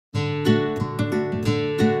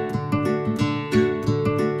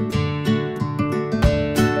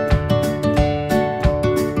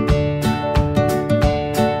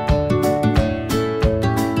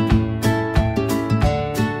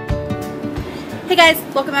Hey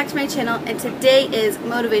guys, welcome back to my channel, and today is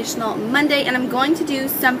Motivational Monday and I'm going to do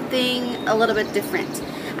something a little bit different.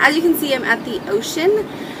 As you can see, I'm at the ocean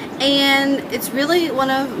and it's really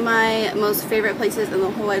one of my most favorite places in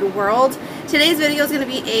the whole wide world. Today's video is going to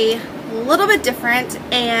be a little bit different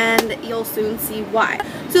and you'll soon see why.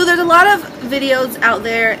 So there's a lot of videos out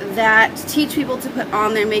there that teach people to put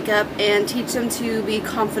on their makeup and teach them to be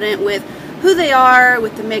confident with who they are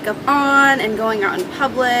with the makeup on and going out in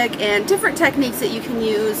public and different techniques that you can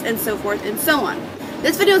use and so forth and so on.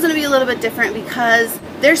 This video is going to be a little bit different because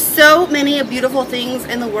there's so many beautiful things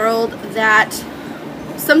in the world that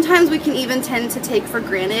sometimes we can even tend to take for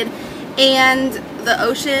granted, and the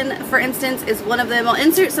ocean, for instance, is one of them. I'll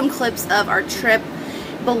insert some clips of our trip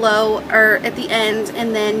below or at the end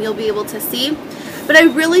and then you'll be able to see. But I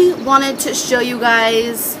really wanted to show you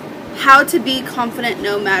guys how to be confident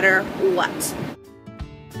no matter what.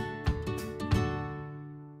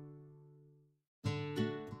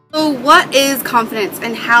 So what is confidence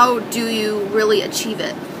and how do you really achieve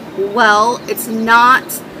it? Well, it's not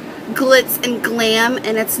glitz and glam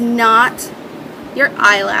and it's not your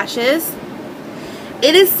eyelashes.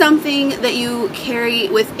 It is something that you carry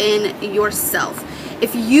within yourself.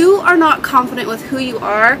 If you are not confident with who you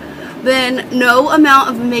are, then no amount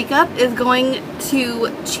of makeup is going to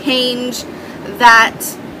change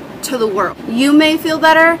that to the world. You may feel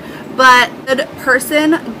better, but a good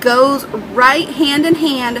person goes right hand in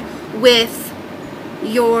hand with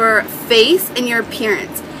your face and your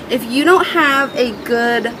appearance. If you don't have a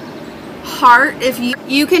good heart, if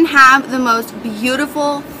you can have the most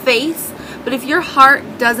beautiful face, but if your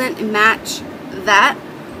heart doesn't match that,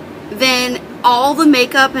 then all the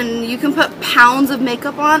makeup, and you can put pounds of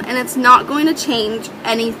makeup on and it's not going to change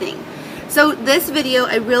anything. So this video,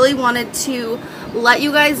 I really wanted to let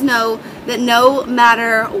you guys know that no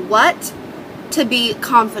matter what, to be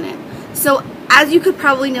confident. So as you could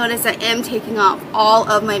probably notice, I am taking off all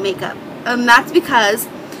of my makeup. That's because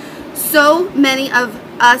so many of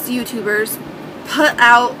us YouTubers put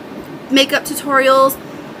out makeup tutorials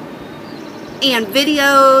and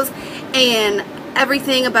videos and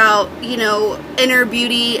everything about, you know, inner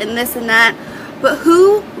beauty and this and that, but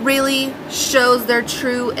who really shows their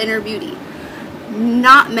true inner beauty?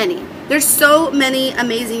 Not many. There's so many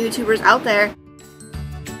amazing YouTubers out there.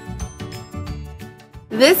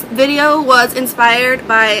 This video was inspired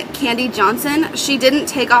by Candy Johnson. She didn't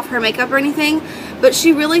take off her makeup or anything, but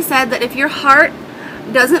she really said that if your heart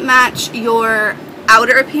doesn't match your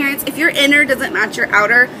outer appearance, if your inner doesn't match your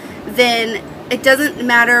outer, then it doesn't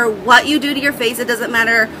matter what you do to your face. It doesn't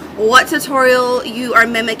matter what tutorial you are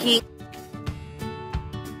mimicking.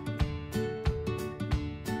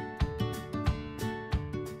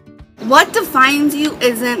 What defines you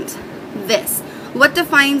isn't this. What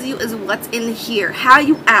defines you is what's in here, how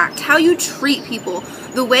you act, how you treat people,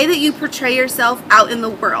 the way that you portray yourself out in the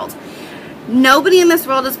world. Nobody in this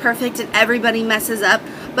world is perfect and everybody messes up,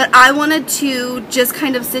 but I wanted to just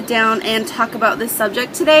kind of sit down and talk about this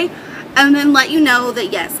subject today and then let you know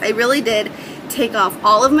that yes, I really did take off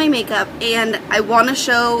all of my makeup and I want to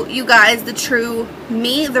show you guys the true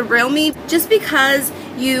me, the real me. Just because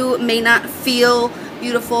you may not feel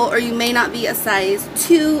beautiful or you may not be a size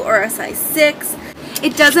 2 or a size 6,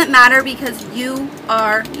 it doesn't matter because you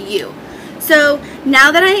are you. So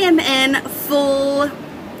now that I am in full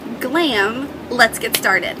glam, let's get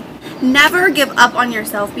started. Never give up on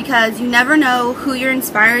yourself because you never know who you're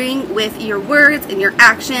inspiring with your words and your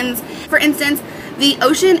actions. For instance, the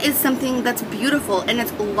ocean is something that's beautiful and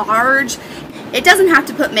it's large. It doesn't have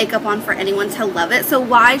to put makeup on for anyone to love it, so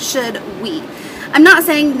why should we? I'm not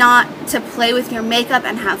saying not to play with your makeup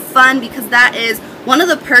and have fun, because that is one of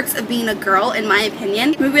the perks of being a girl, in my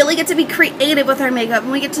opinion. We really get to be creative with our makeup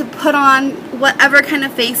and we get to put on whatever kind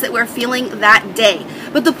of face that we're feeling that day.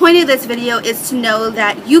 But the point of this video is to know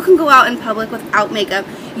that you can go out in public without makeup.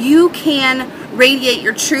 You can radiate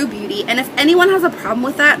your true beauty, and if anyone has a problem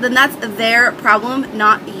with that, then that's their problem,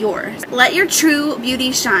 not yours. Let your true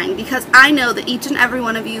beauty shine, because I know that each and every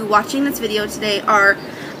one of you watching this video today are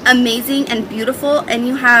amazing and beautiful, and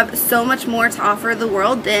you have so much more to offer the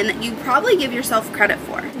world than you probably give yourself credit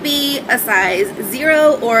for. Be a size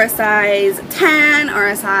 0 or a size 10 or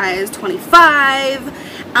a size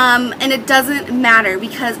 25, and it doesn't matter,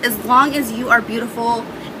 because as long as you are beautiful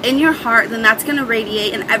in your heart, then that's going to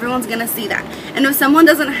radiate and everyone's going to see that. And if someone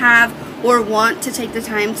doesn't have or want to take the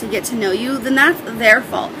time to get to know you, then that's their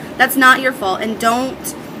fault. That's not your fault, and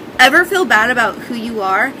don't ever feel bad about who you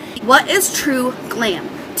are. What is true glam?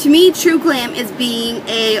 To me, true glam is being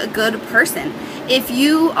a good person. If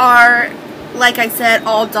you are, like I said,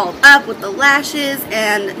 all dolled up with the lashes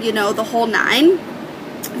and, you know, the whole 9,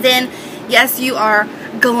 then Yes, you are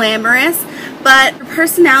glamorous, but your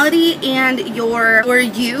personality and your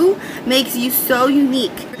you makes you so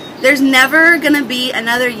unique. There's never gonna be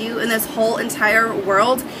another you in this whole entire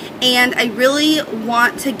world, and I really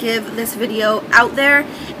want to give this video out there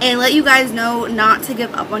and let you guys know not to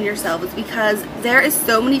give up on yourselves, because there is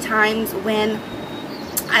so many times when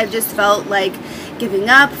I've just felt like giving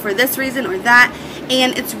up for this reason or that,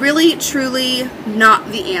 and it's really truly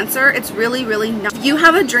not the answer. It's really not. If you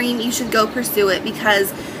have a dream, you should go pursue it,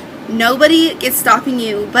 because nobody is stopping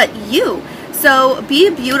you but you. So be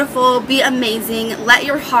beautiful, be amazing, let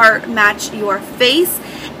your heart match your face,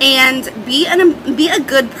 and be a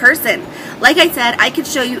good person. Like I said, I could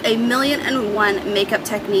show you 1,000,001 makeup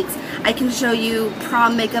techniques. I can show you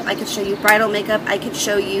prom makeup, I could show you bridal makeup, I could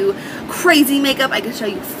show you crazy makeup, I could show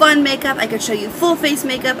you fun makeup, I could show you full face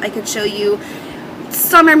makeup, I could show you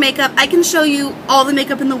summer makeup, I can show you all the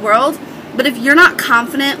makeup in the world. But if you're not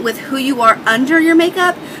confident with who you are under your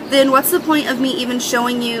makeup, then what's the point of me even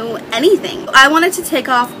showing you anything? I wanted to take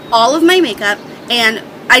off all of my makeup, and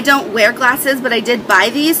I don't wear glasses, but I did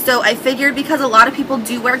buy these, so I figured, because a lot of people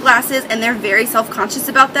do wear glasses and they're very self-conscious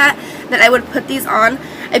about that I would put these on.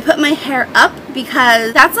 I put my hair up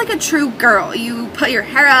because that's like a true girl. You put your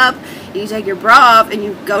hair up, you take your bra off, and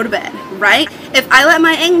you go to bed, right? If I let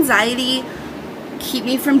my anxiety keep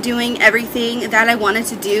me from doing everything that I wanted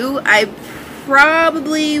to do, I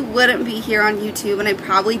probably wouldn't be here on YouTube, and I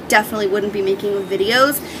probably definitely wouldn't be making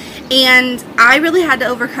videos. And I really had to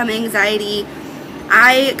overcome anxiety.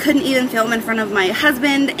 I couldn't even film in front of my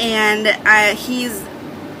husband, and he's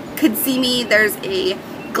could see me. There's a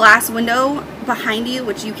glass window behind you,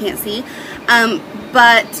 which you can't see,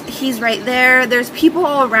 but he's right there. There's people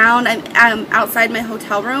all around. I'm outside my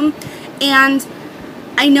hotel room, and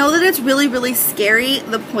I know that it's really scary.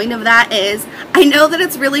 The point of that is, I know that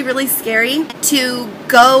it's really scary to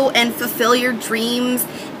go and fulfill your dreams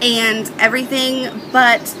and everything,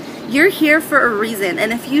 but you're here for a reason.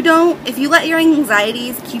 And if you let your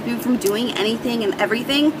anxieties keep you from doing anything and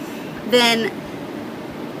everything, then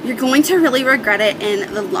you're going to really regret it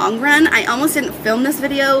in the long run. I almost didn't film this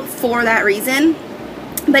video for that reason,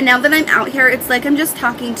 but now that I'm out here, it's like I'm just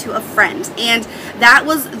talking to a friend, and that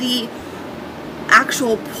was the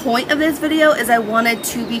actual point of this video. Is I wanted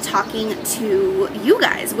to be talking to you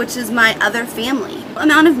guys, which is my other family. The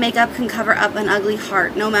amount of makeup can cover up an ugly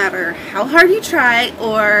heart, no matter how hard you try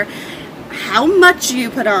or how much you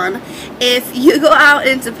put on. If you go out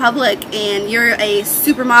into public and you're a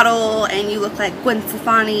supermodel and you look like Gwen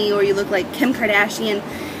Stefani or you look like Kim Kardashian,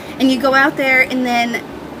 and you go out there and then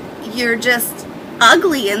you're just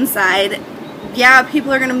ugly inside, yeah,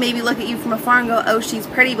 people are going to maybe look at you from afar and go, oh, she's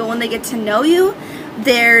pretty, but when they get to know you,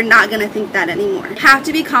 they're not going to think that anymore. You have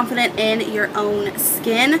to be confident in your own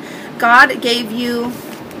skin. God gave you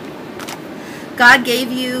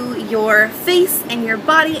your face and your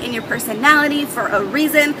body and your personality for a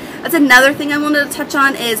reason. That's another thing I wanted to touch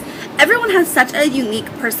on, is everyone has such a unique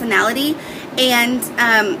personality, and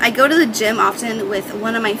I go to the gym often with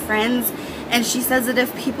one of my friends, and she says that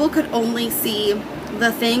if people could only see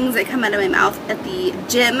the things that come out of my mouth at the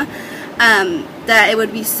gym, that it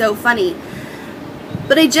would be so funny.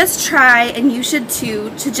 But I just try, and you should too,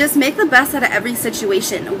 to just make the best out of every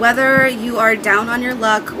situation. Whether you are down on your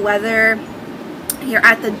luck, whether you're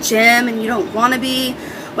at the gym and you don't want to be,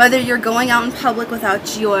 whether you're going out in public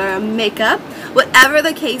without your makeup, whatever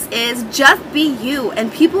the case is, just be you,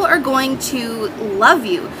 and people are going to love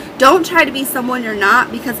you. Don't try to be someone you're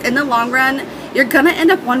not, because in the long run, you're going to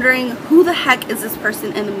end up wondering, who the heck is this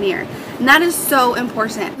person in the mirror? And that is so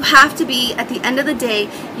important. You have to be, at the end of the day,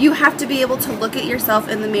 you have to be able to look at yourself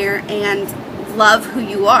in the mirror and love who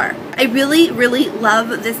you are. I really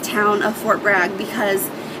love this town of Fort Bragg, because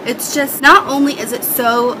it's just, not only is it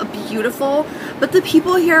so beautiful, but the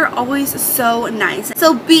people here are always so nice.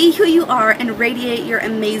 So be who you are and radiate your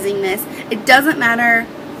amazingness. It doesn't matter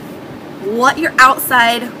what your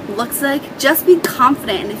outside looks like, just be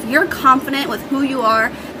confident. And if you're confident with who you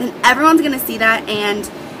are, then everyone's going to see that, and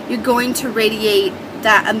you're going to radiate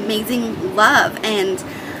that amazing love and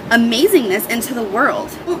amazingness into the world.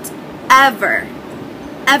 Don't ever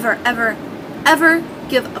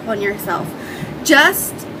give up on yourself.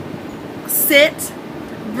 Just sit,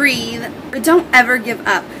 breathe, but don't ever give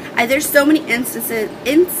up. There's so many instances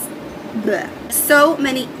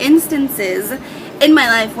in my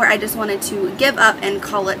life where I just wanted to give up and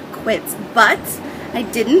call it quits, but I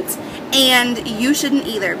didn't, and you shouldn't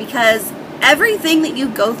either, because everything that you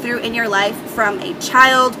go through in your life, from a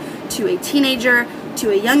child to a teenager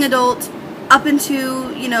to a young adult up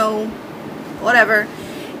into, you know, whatever,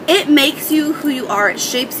 it makes you who you are. It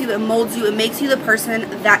shapes you, it molds you, it makes you the person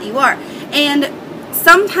that you are. And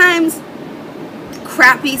sometimes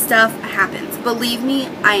crappy stuff happens. Believe me,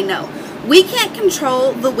 I know. We can't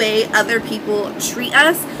control the way other people treat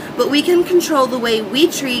us, but we can control the way we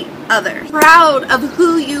treat others. Be proud of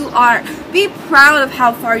who you are. Be proud of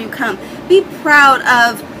how far you come. Be proud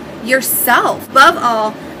of yourself. Above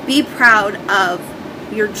all, be proud of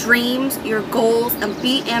your dreams, your goals, and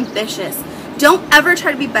be ambitious. Don't ever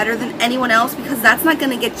try to be better than anyone else, because that's not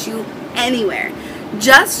going to get you anywhere.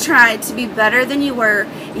 Just try to be better than you were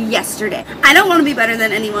yesterday. I don't want to be better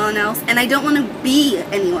than anyone else, and I don't want to be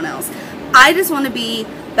anyone else. I just want to be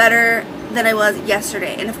better than I was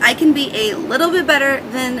yesterday. And if I can be a little bit better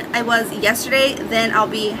than I was yesterday, then I'll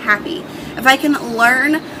be happy. If I can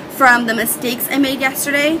learn from the mistakes I made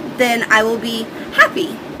yesterday, then I will be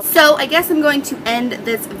happy. So I guess I'm going to end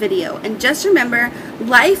this video, and just remember,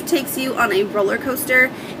 life takes you on a roller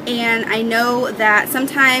coaster, and I know that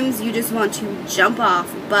sometimes you just want to jump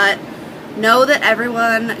off, but know that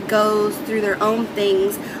everyone goes through their own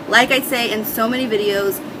things. Like I say in so many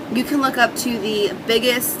videos, you can look up to the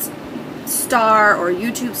biggest star or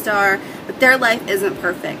YouTube star, but their life isn't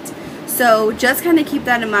perfect. So just kind of keep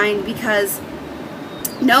that in mind, because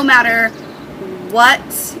no matter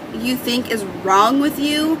what you think is wrong with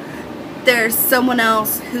you, there's someone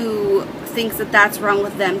else who thinks that that's wrong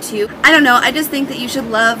with them too. I don't know, I just think that you should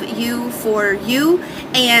love you for you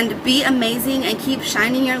and be amazing and keep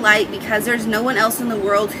shining your light, because there's no one else in the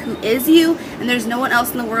world who is you, and there's no one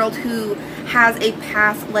else in the world who has a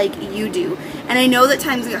path like you do. And I know that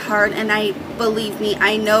times get hard, and believe me,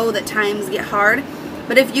 I know that times get hard,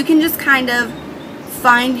 but if you can just kind of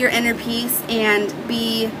find your inner peace and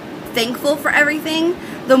be thankful for everything,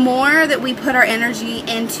 the more that we put our energy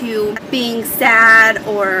into being sad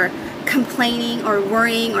or complaining or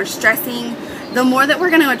worrying or stressing, the more that we're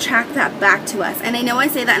going to attract that back to us. And I know I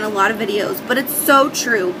say that in a lot of videos, but it's so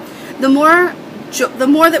true. The more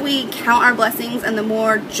that we count our blessings and the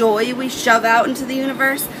more joy we shove out into the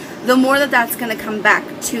universe, the more that that's going to come back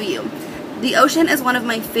to you. The ocean is one of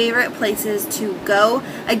my favorite places to go.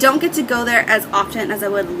 I don't get to go there as often as I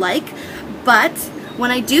would like, but when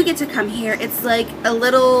I do get to come here, it's like a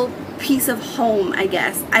little piece of home, I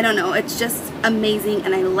guess. I don't know, it's just amazing,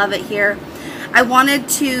 and I love it here. I wanted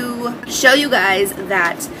to show you guys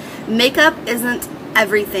that makeup isn't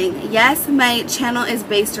everything. Yes, my channel is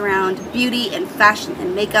based around beauty and fashion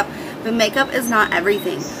and makeup, but makeup is not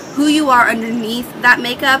everything. Who you are underneath that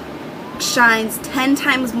makeup shines 10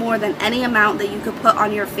 times more than any amount that you could put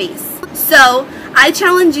on your face. So I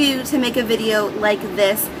challenge you to make a video like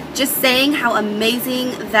this, just saying how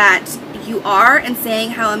amazing that you are and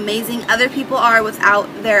saying how amazing other people are without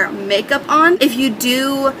their makeup on. If you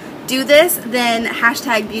do this, then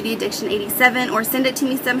hashtag beautyaddiction87 or send it to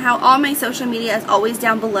me somehow. All my social media is always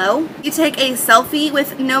down below. You take a selfie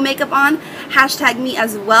with no makeup on, hashtag me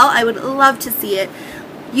as well. I would love to see it.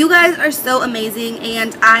 You guys are so amazing,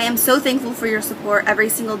 and I am so thankful for your support every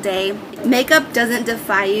single day. Makeup doesn't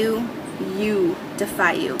defy you, you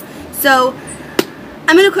defy you. So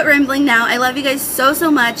I'm going to quit rambling now. I love you guys so, so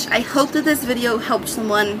much. I hope that this video helped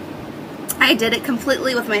someone. I did it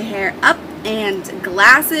completely with my hair up and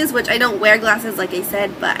glasses, which I don't wear glasses like I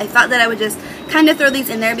said, but I thought that I would just kind of throw these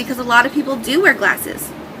in there because a lot of people do wear glasses.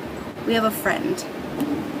 We have a friend.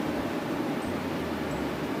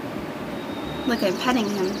 Look, I'm petting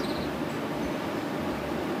him.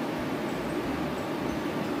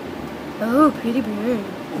 Oh, pretty bird.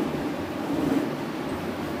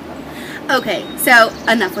 Okay, so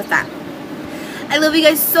enough with that. I love you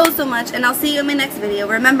guys so, so much, and I'll see you in my next video.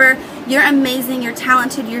 Remember, you're amazing, you're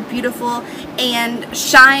talented, you're beautiful, and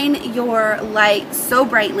shine your light so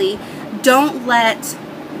brightly. Don't let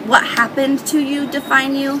what happened to you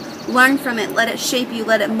define you. Learn from it. Let it shape you.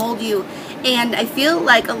 Let it mold you. And I feel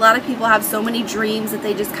like a lot of people have so many dreams that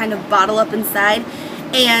they just kind of bottle up inside,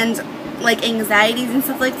 and like anxieties and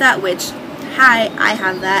stuff like that, which, hi, I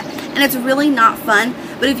have that, and it's really not fun.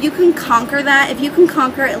 But if you can conquer that, if you can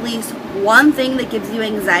conquer at least one thing that gives you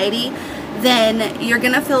anxiety, then you're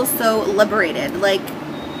gonna feel so liberated. Like,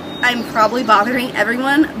 I'm probably bothering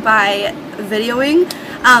everyone by videoing,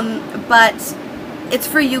 but it's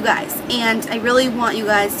for you guys, and I really want you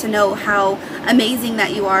guys to know how amazing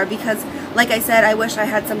that you are, because like I said, I wish I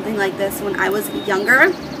had something like this when I was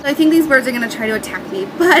younger. I think these birds are going to try to attack me,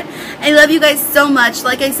 but I love you guys so much.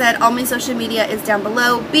 Like I said, all my social media is down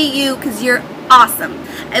below. Be you, because you're awesome.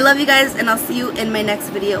 I love you guys, and I'll see you in my next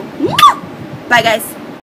video. Bye, guys.